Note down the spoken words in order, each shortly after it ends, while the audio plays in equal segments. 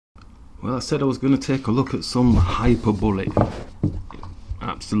Well, I said I was going to take a look at some Hyperbullet.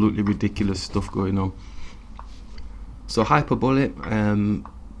 Absolutely ridiculous stuff going on. So Hyperbullet,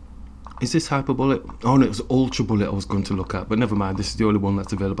 is this Hyperbullet? Oh no, it was Ultrabullet I was going to look at, but never mind, this is the only one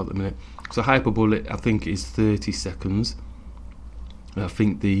that's available at the minute. So Hyperbullet, I think, is 30 seconds. I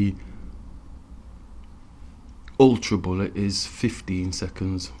think the Ultrabullet is 15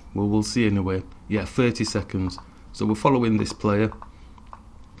 seconds. Well, we'll see anyway. Yeah, 30 seconds. So we're following this player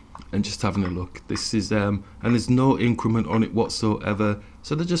and just having a look. This is and there's no increment on it whatsoever,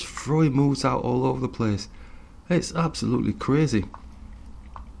 so they're just throwing moves out all over the place. It's absolutely crazy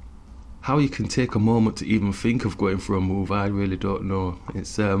how you can take a moment to even think of going for a move. I really don't know.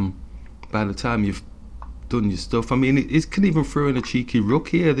 It's by the time you've done your stuff, I mean, it can even throw in a cheeky rook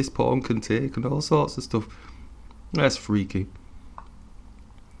here, this pawn can take, and all sorts of stuff. That's freaky.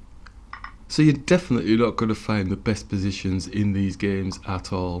 So you're definitely not going to find the best positions in these games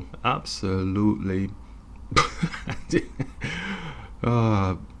at all. Absolutely.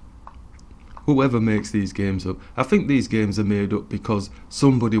 Whoever makes these games up, I think these games are made up because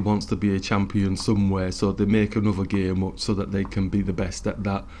somebody wants to be a champion somewhere, so they make another game up so that they can be the best at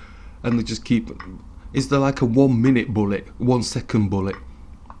that, and they just keep. Is there like a 1 minute bullet, 1 second bullet?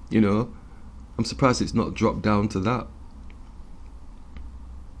 You know, I'm surprised it's not dropped down to that.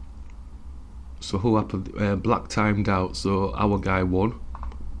 So who happened? Black timed out, so our guy won.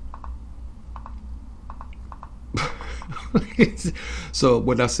 So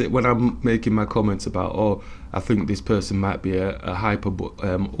when I'm making my comments about, oh, I think this person might be a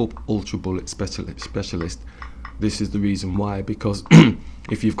Ultrabullet specialist, this is the reason why. Because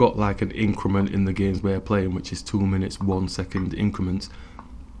if you've got like an increment in the games we're playing, which is 2 minutes 1 second increments,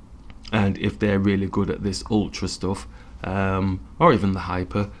 and if they're really good at this ultra stuff, or even the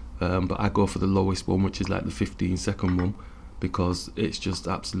hyper, but I go for the lowest one, which is like the 15-second one, because it's just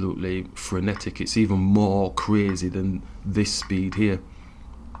absolutely frenetic. It's even more crazy than this speed here.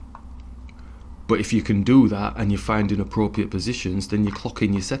 But if you can do that and you're finding appropriate positions, then you're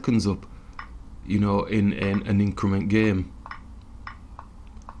clocking your seconds up, you know, in an increment game.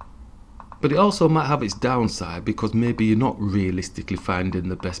 But it also might have its downside, because maybe you're not realistically finding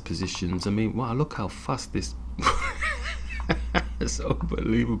the best positions. I mean, wow, look how fast this... It's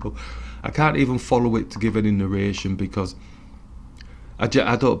unbelievable. I can't even follow it to give any narration, because I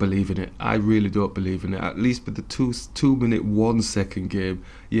don't believe in it. I really don't believe in it. At least with the 2 minute 1 second game,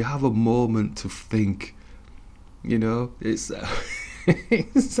 you have a moment to think. You know, it's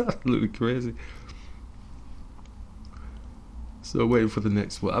it's absolutely crazy. So waiting for the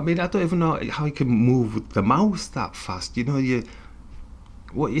next one. I mean, I don't even know how you can move with the mouse that fast. You know,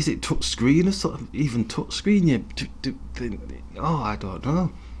 what is it, touch screen or something? Even touch screen? Oh, I don't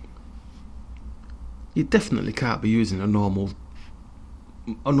know. You definitely can't be using a normal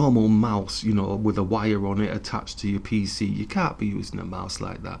mouse, you know, with a wire on it attached to your PC. You can't be using a mouse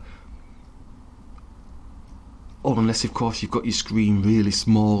like that. Oh, unless of course you've got your screen really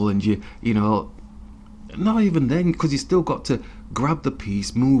small and you know, not even then, because you still got to grab the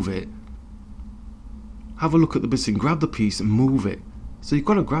piece, move it, have a look at the bits and grab the piece and move it. So you've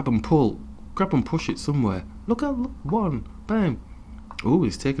got to grab and push it somewhere. Look, one, bang. Oh,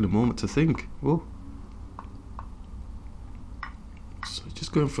 it's taking a moment to think. Oh. So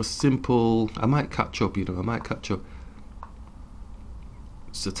just going for simple. I might catch up, you know.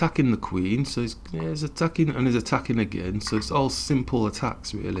 It's attacking the queen, so it's attacking and is attacking again. So it's all simple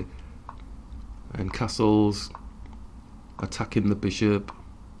attacks really. And castles, attacking the bishop,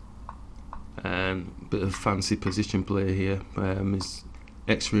 and a bit of fancy position play here. Is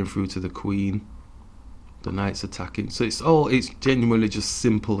X-raying through to the queen. The knight's attacking. So it's genuinely just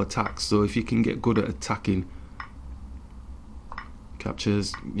simple attacks. So if you can get good at attacking,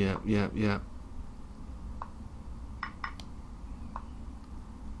 captures, yeah.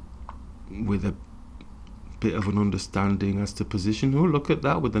 With a bit of an understanding as to position. Oh, look at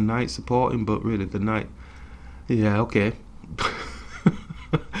that, with the knight supporting, but really the knight, yeah, okay.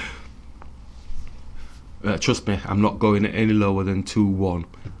 Trust me, I'm not going any lower than 2-1.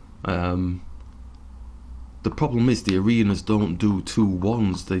 The problem is the arenas don't do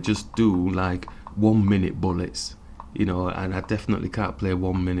 2-1s, they just do like 1 minute bullets, you know, and I definitely can't play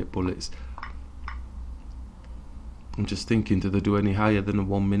 1 minute bullets. I'm just thinking, do they do any higher than a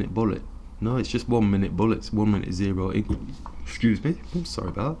 1 minute bullet? No, it's just 1 minute bullets, 1 minute 0. Excuse me, I'm sorry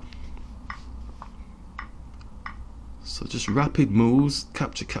about that. So just rapid moves,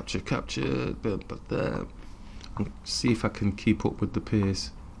 capture, but see if I can keep up with the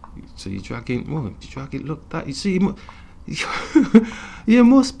pace. So you're dragging, look that, you see, you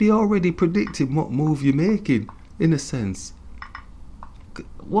must be already predicting what move you're making, in a sense.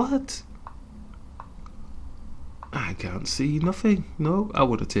 What? I can't see nothing. No, I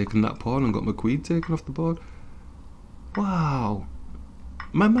would have taken that pawn and got my queen taken off the board. Wow.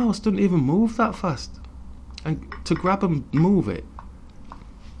 My mouse doesn't even move that fast. And to grab and move it.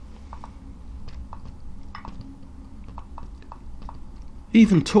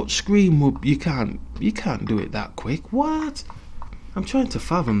 Even touch screen, you can't do it that quick. What? I'm trying to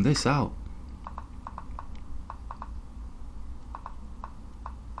fathom this out.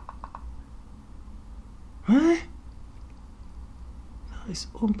 Huh? That is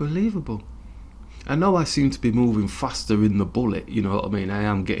unbelievable. I know I seem to be moving faster in the bullet, you know what I mean? I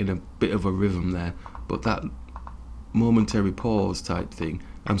am getting a bit of a rhythm there, but that momentary pause type thing,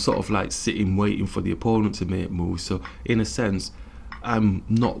 I'm sort of like sitting waiting for the opponent to make moves. So in a sense, I'm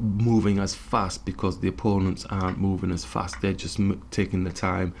not moving as fast because the opponents aren't moving as fast. They're just taking the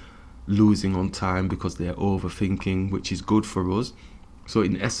time, losing on time because they're overthinking, which is good for us. So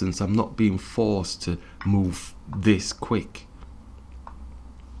in essence, I'm not being forced to move this quick.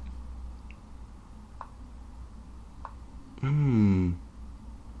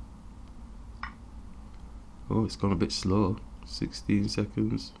 Oh, it's gone a bit slow. 16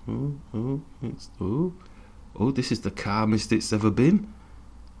 seconds. Oh, this is the calmest it's ever been.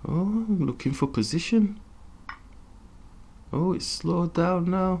 Oh, I'm looking for position. Oh, it's slowed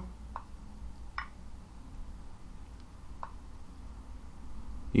down now.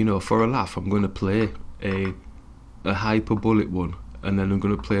 You know, for a laugh, I'm going to play a hyper bullet one, and then I'm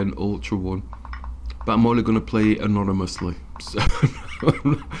going to play an ultra one. But I'm only going to play it anonymously. So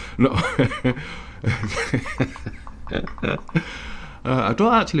no. I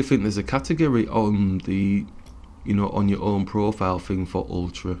don't actually think there's a category on the, you know, on your own profile thing for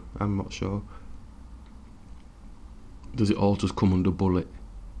ultra. I'm not sure. Does it all just come under bullet?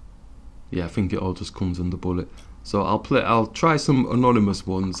 Yeah, I think it all just comes under bullet. So I'll try some anonymous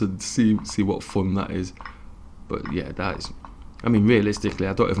ones and see what fun that is. But yeah, that is, I mean, realistically,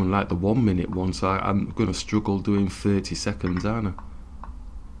 I don't even like the 1 minute one, so I'm going to struggle doing 30 seconds, aren't I?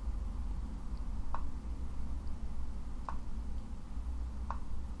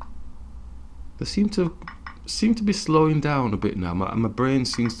 They seem to be slowing down a bit now. My brain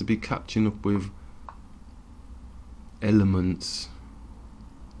seems to be catching up with elements.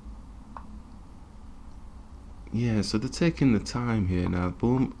 Yeah, so they're taking the time here now.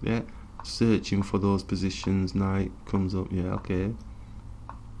 Boom, yeah, searching for those positions. Knight comes up, yeah, okay.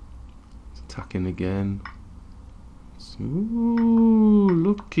 It's attacking again. Ooh,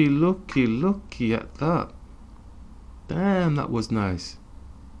 looky at that. Damn, that was nice.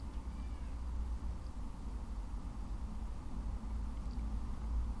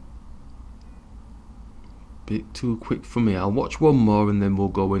 Bit too quick for me. I'll watch one more and then we'll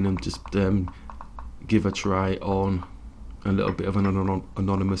go in and just give a try on a little bit of an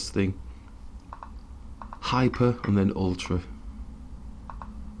anonymous thing. Hyper and then ultra.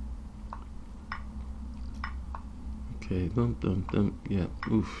 Okay, yeah.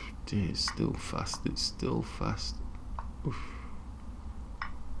 Oof, dear, it's still fast. Oof.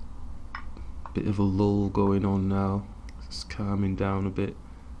 Bit of a lull going on now. It's calming down a bit.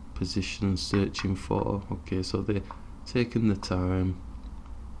 Position searching for. Okay, so they're taking the time.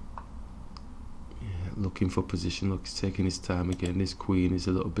 Yeah, looking for position. Look, he's taking his time again. This queen is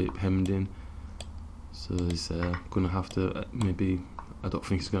a little bit hemmed in, so he's gonna have to maybe. I don't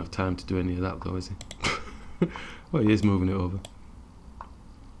think he's gonna have time to do any of that though, is he? Well, he is moving it over.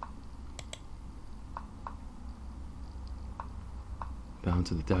 Down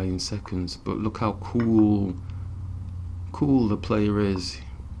to the dying seconds, but look how cool the player is.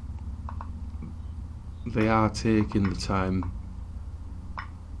 They are taking the time.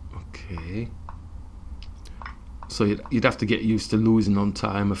 Okay. So you'd have to get used to losing on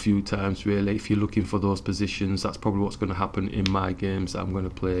time a few times, really, if you're looking for those positions. That's probably what's going to happen in my games that I'm going to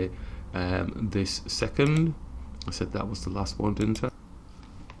play this second. I said that was the last one, didn't I?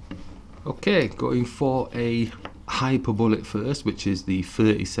 Okay, going for a hyper bullet first, which is the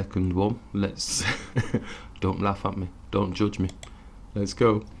 30-second one. Let's don't laugh at me, don't judge me. Let's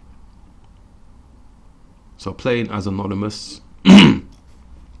go. So playing as anonymous.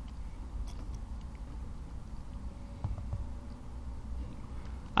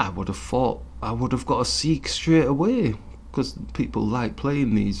 I would have thought I would have got a seek straight away, because people like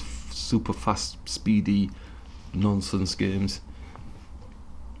playing these super fast, speedy nonsense games.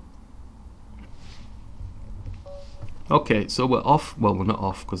 Okay, so we're off. Well, we're not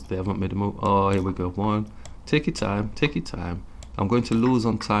off because they haven't made a move. Oh, here we go. One. Take your time. Take your time. I'm going to lose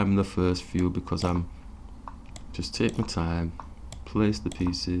on time in the first few because I'm just take my time, place the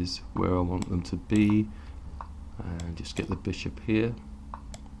pieces where I want them to be, and just get the bishop here.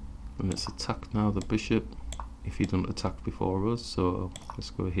 And let's attack now the bishop. if he doesn't attack before us. So let's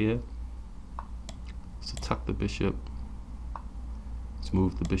go here. Let's attack the bishop. Let's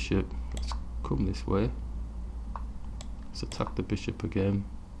move the bishop. Let's come this way. Let's attack the bishop again.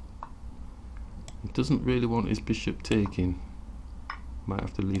 He doesn't really want his bishop taking. Might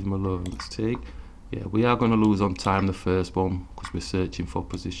have to leave him alone. Let's take. Yeah, we are going to lose on time the first one because we're searching for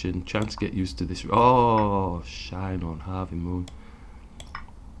position. Trying to get used to this. Oh, shine on Harvey Moon.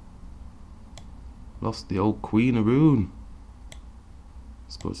 Lost the old Queen of Rune.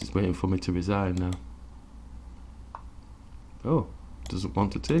 Suppose he's waiting for me to resign now. Oh, doesn't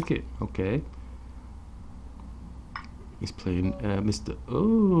want to take it. Okay. He's playing Mr.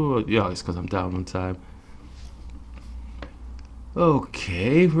 Oh, yeah, it's because I'm down on time.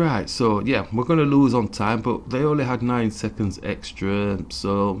 Okay, right, so yeah, we're going to lose on time, but they only had 9 seconds extra,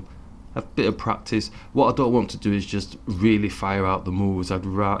 so a bit of practice. What I don't want to do is just really fire out the moves. I'd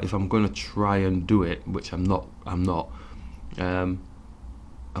rather, if I'm going to try and do it, which I'm not, I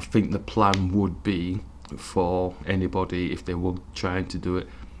think the plan would be for anybody, if they were trying to do it,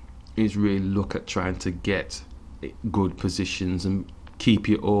 is really look at trying to get good positions and keep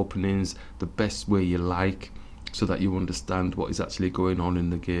your openings the best way you like, so that you understand what is actually going on in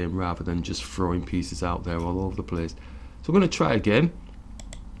the game rather than just throwing pieces out there all over the place. So we're going to try again.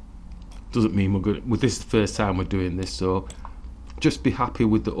 Doesn't mean we're good. With this is the first time we're doing this, so just be happy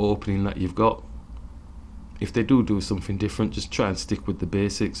with the opening that you've got. If they do something different, just try and stick with the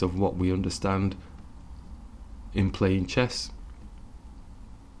basics of what we understand in playing chess.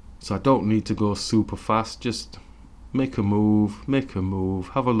 So I don't need to go super fast, just make a move,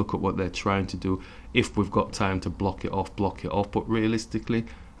 have a look at what they're trying to do. If we've got time to block it off, but realistically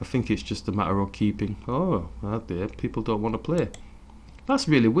I think it's just a matter of keeping. Oh dear, people don't want to play. That's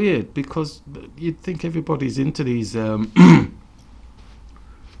really weird, because you'd think everybody's into these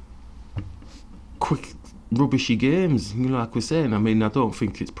quick rubbishy games, you know, like we're saying. I mean, I don't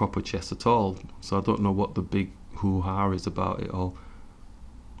think it's proper chess at all, so I don't know what the big hoo-ha is about it all,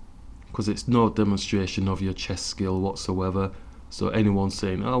 because it's no demonstration of your chess skill whatsoever. So anyone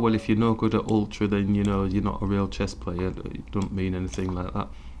saying, oh well, if you're no good at ultra, then you know you're not a real chess player, it don't mean anything like that.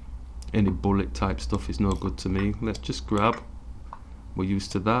 Any bullet type stuff is no good to me. Let's just grab. We're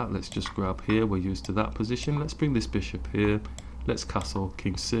used to that. Let's just grab here. We're used to that position. Let's bring this bishop here. Let's castle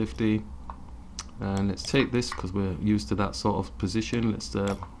king safety, and let's take this because we're used to that sort of position. Let's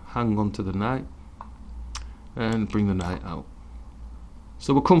hang on to the knight and bring the knight out.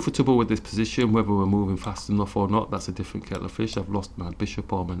 So we're comfortable with this position. Whether we're moving fast enough or not, that's a different kettle of fish. I've lost my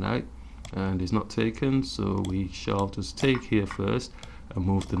bishop or my knight, and he's not taken, so we shall just take here first and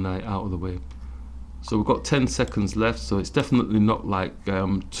move the knight out of the way. So we've got 10 seconds left, so it's definitely not like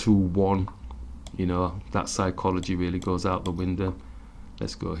 2-1. You know, that psychology really goes out the window.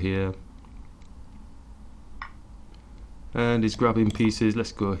 Let's go here. And he's grabbing pieces.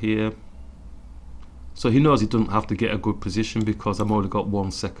 Let's go here. So he knows he doesn't have to get a good position because I've only got 1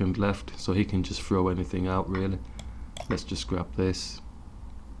 second left, so he can just throw anything out really. Let's just grab this.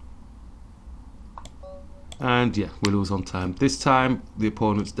 And yeah, we lose on time. This time the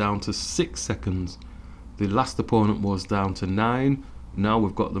opponent's down to 6 seconds. The last opponent was down to 9. Now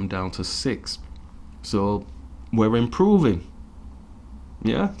we've got them down to 6. So we're improving.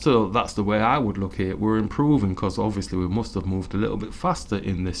 Yeah, so that's the way I would look at it. We're improving because obviously we must have moved a little bit faster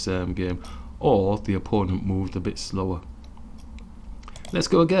in this game, or the opponent moved a bit slower. Let's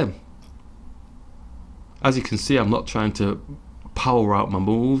go again. As you can see, I'm not trying to power out my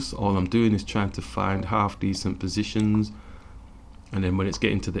moves. All I'm doing is trying to find half decent positions, and then when it's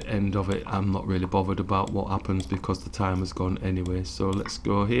getting to the end of it, I'm not really bothered about what happens because the time has gone anyway. So let's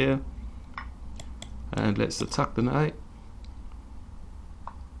go here and let's attack the knight.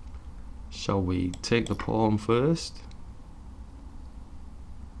 Shall we take the pawn first?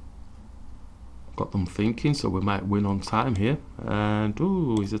 Got them thinking, so we might win on time here. And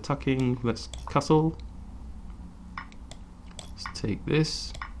ooh, he's attacking. Let's castle. Let's take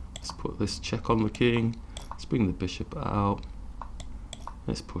this. Let's put this check on the king. Let's bring the bishop out.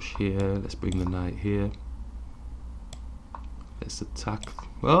 Let's push here. Let's bring the knight here. Let's attack.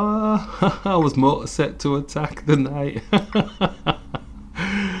 Oh, I was more set to attack the knight.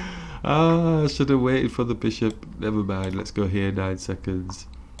 I should have waited for the bishop. Never mind. Let's go here. 9 seconds.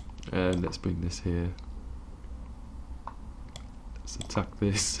 And let's bring this here. Let's attack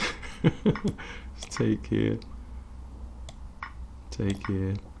this. Let's take here. Take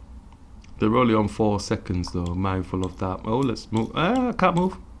here. They're only on 4 seconds though, mindful of that. Oh, let's move. I can't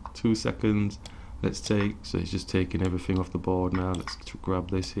move. 2 seconds. Let's take. So he's just taking everything off the board now. Let's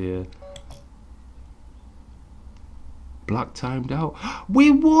grab this here. Black timed out.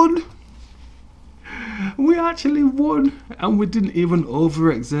 We won! We actually won, and we didn't even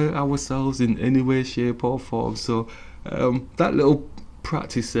overexert ourselves in any way, shape or form. So that little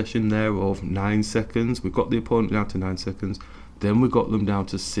practice session there of 9 seconds, we got the opponent down to 9 seconds, then we got them down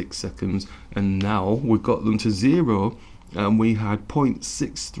to 6 seconds, and now we got them to 0, and we had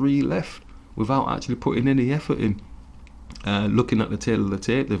 0.63 left without actually putting any effort in. Looking at the tail of the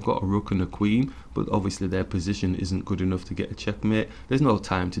tape, they've got a rook and a queen, but obviously their position isn't good enough to get a checkmate. There's no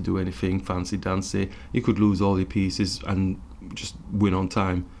time to do anything fancy dancy. You could lose all your pieces and just win on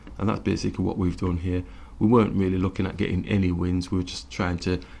time, and that's basically what we've done here. We weren't really looking at getting any wins. We were just trying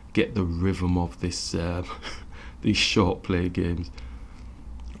to get the rhythm of this these short play games.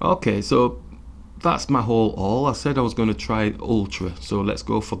 Okay, so that's my whole all. I said I was going to try ultra, so let's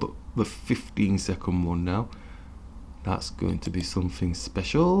go for the 15-second one now. That's going to be something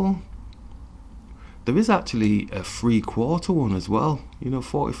special. There is actually a 3/4 one as well, you know,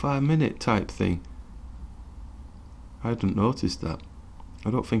 45-minute type thing. I hadn't noticed that. I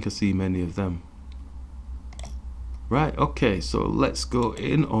don't think I see many of them. Right, okay, so let's go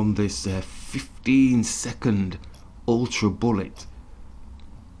in on this 15-second ultra bullet.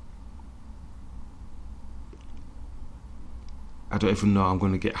 I don't even know I'm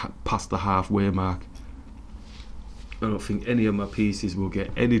going to get past the halfway mark. I don't think any of my pieces will get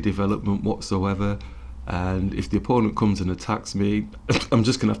any development whatsoever, and if the opponent comes and attacks me, I'm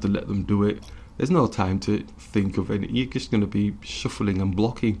just going to have to let them do it. There's no time to think of any. You're just going to be shuffling and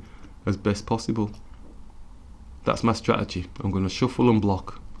blocking as best possible. That's my strategy. I'm going to shuffle and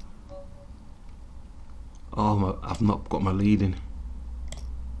block. Oh, I've not got my lead in.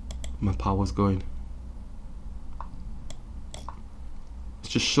 My power's going. It's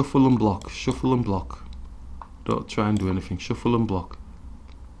just shuffle and block, shuffle and block. Don't try and do anything. Shuffle and block.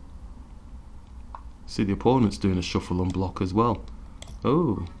 See, the opponent's doing a shuffle and block as well.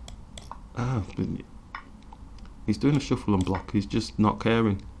 Oh. He's doing a shuffle and block. He's just not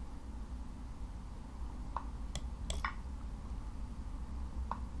caring.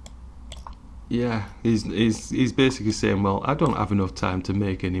 Yeah, he's basically saying, well, I don't have enough time to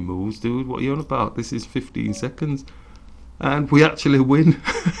make any moves, dude. What are you on about? This is 15 seconds. And we actually win.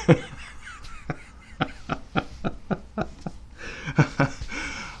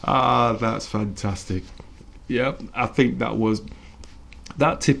 Ah, that's fantastic. Yeah, I think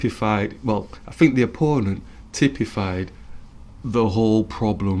that typified, well, I think the opponent typified the whole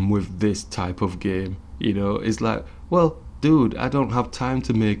problem with this type of game. You know, it's like, well, dude, I don't have time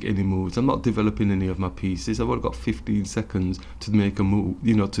to make any moves. I'm not developing any of my pieces. I've only got 15 seconds to make a move,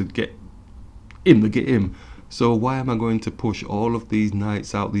 you know, to get in the game. So why am I going to push all of these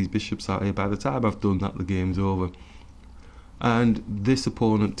knights out, these bishops out here? By the time I've done that, the game's over. And this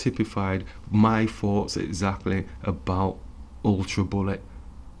opponent typified my thoughts exactly about Ultra Bullet.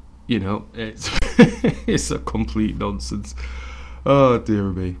 You know, it's it's a complete nonsense. Oh dear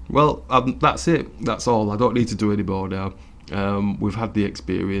me. Well, that's it. That's all. I don't need to do any more now. We've had the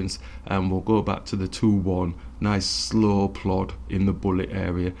experience, and we'll go back to the 2-1. Nice slow plod in the bullet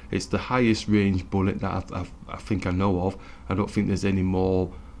area. It's the highest range bullet that I think I know of. I don't think there's any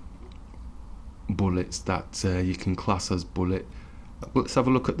more bullets that you can class as bullet. Let's have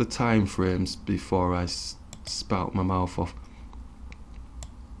a look at the time frames before I spout my mouth off.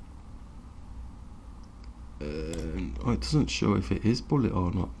 Oh, it doesn't show if it is bullet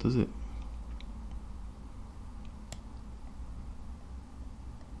or not, does it?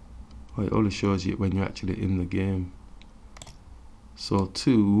 Oh, it only shows you when you're actually in the game. So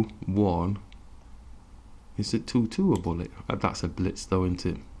 2-1. Is it 2-2 a bullet? That's a blitz though, isn't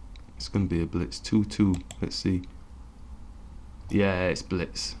it? It's going to be a blitz. 2-2. Let's see. Yeah, it's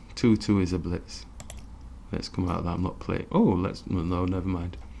blitz. 2-2 is a blitz. Let's come out of that. I'm not playing. Oh, no, never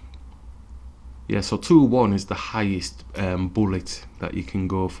mind. Yeah, so 2-1 is the highest bullet that you can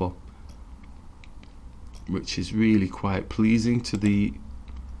go for, which is really quite pleasing to the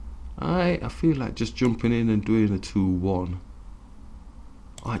eye. I feel like just jumping in and doing a 2-1.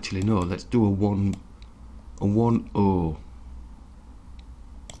 Oh, actually, no. Let's do a 1-0.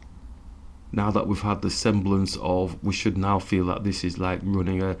 Now that we've had the semblance of, we should now feel that this is like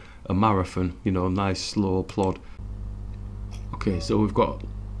running a marathon, you know, nice slow plod. Okay, so we've got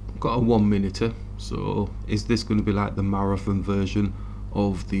a 1 minuter. So is this going to be like the marathon version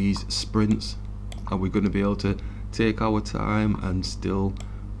of these sprints? Are we going to be able to take our time and still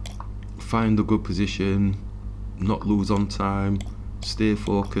find a good position, not lose on time, stay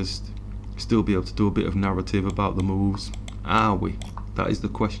focused, still be able to do a bit of narrative about the moves? Are we? That is the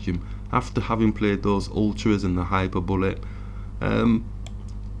question. After having played those ultras and the hyper bullet,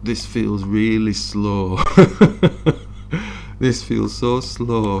 this feels really slow. This feels so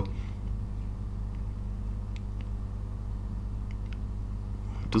slow.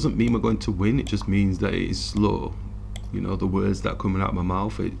 doesn't mean we're going to win, it just means that it is slow. You know, the words that are coming out of my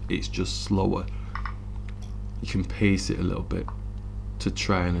mouth, it's just slower. You can pace it a little bit to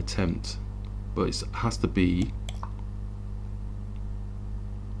try and attempt, but it has to be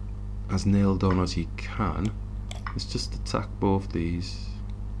as nailed on as you can. Let's just attack both these,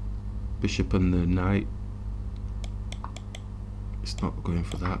 bishop and the knight. It's not going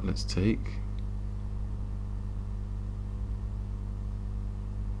for that. Let's take.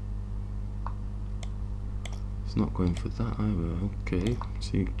 It's not going for that either. Okay,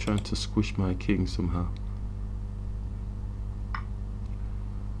 so you're trying to squish my king somehow.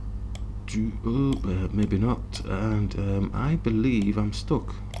 Maybe not. And I believe I'm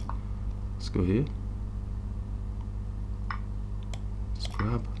stuck. Let's go here. Let's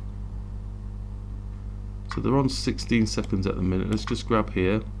grab. So they're on 16 seconds at the minute. Let's just grab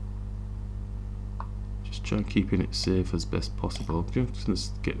here. Just try and keeping it safe as best possible. Just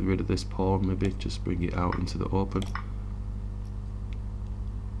let's get rid of this pawn, maybe just bring it out into the open.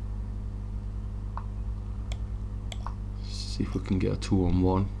 See if we can get a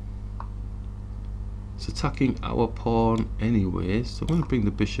 2-on-1. It's attacking our pawn anyway, so I'm going to bring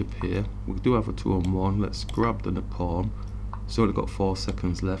the bishop here. We do have a 2-on-1. Let's grab the pawn. It's only got 4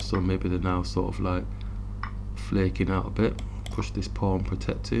 seconds left, so maybe they're now sort of like flaking out a bit. Push this pawn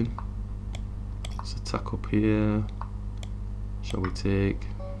protecting. Let's attack up here. Shall we take?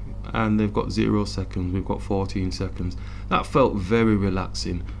 And they've got 0 seconds. We've got 14 seconds. That felt very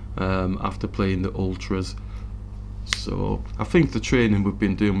relaxing after playing the ultras. So I think the training we've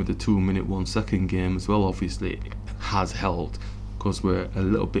been doing with the 2-minute 1 second game as well obviously has helped, because we're a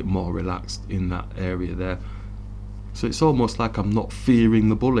little bit more relaxed in that area there. So it's almost like I'm not fearing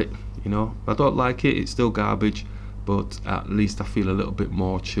the bullet, you know. I don't like it, it's still garbage, but at least I feel a little bit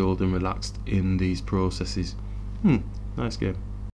more chilled and relaxed in these processes. Nice game.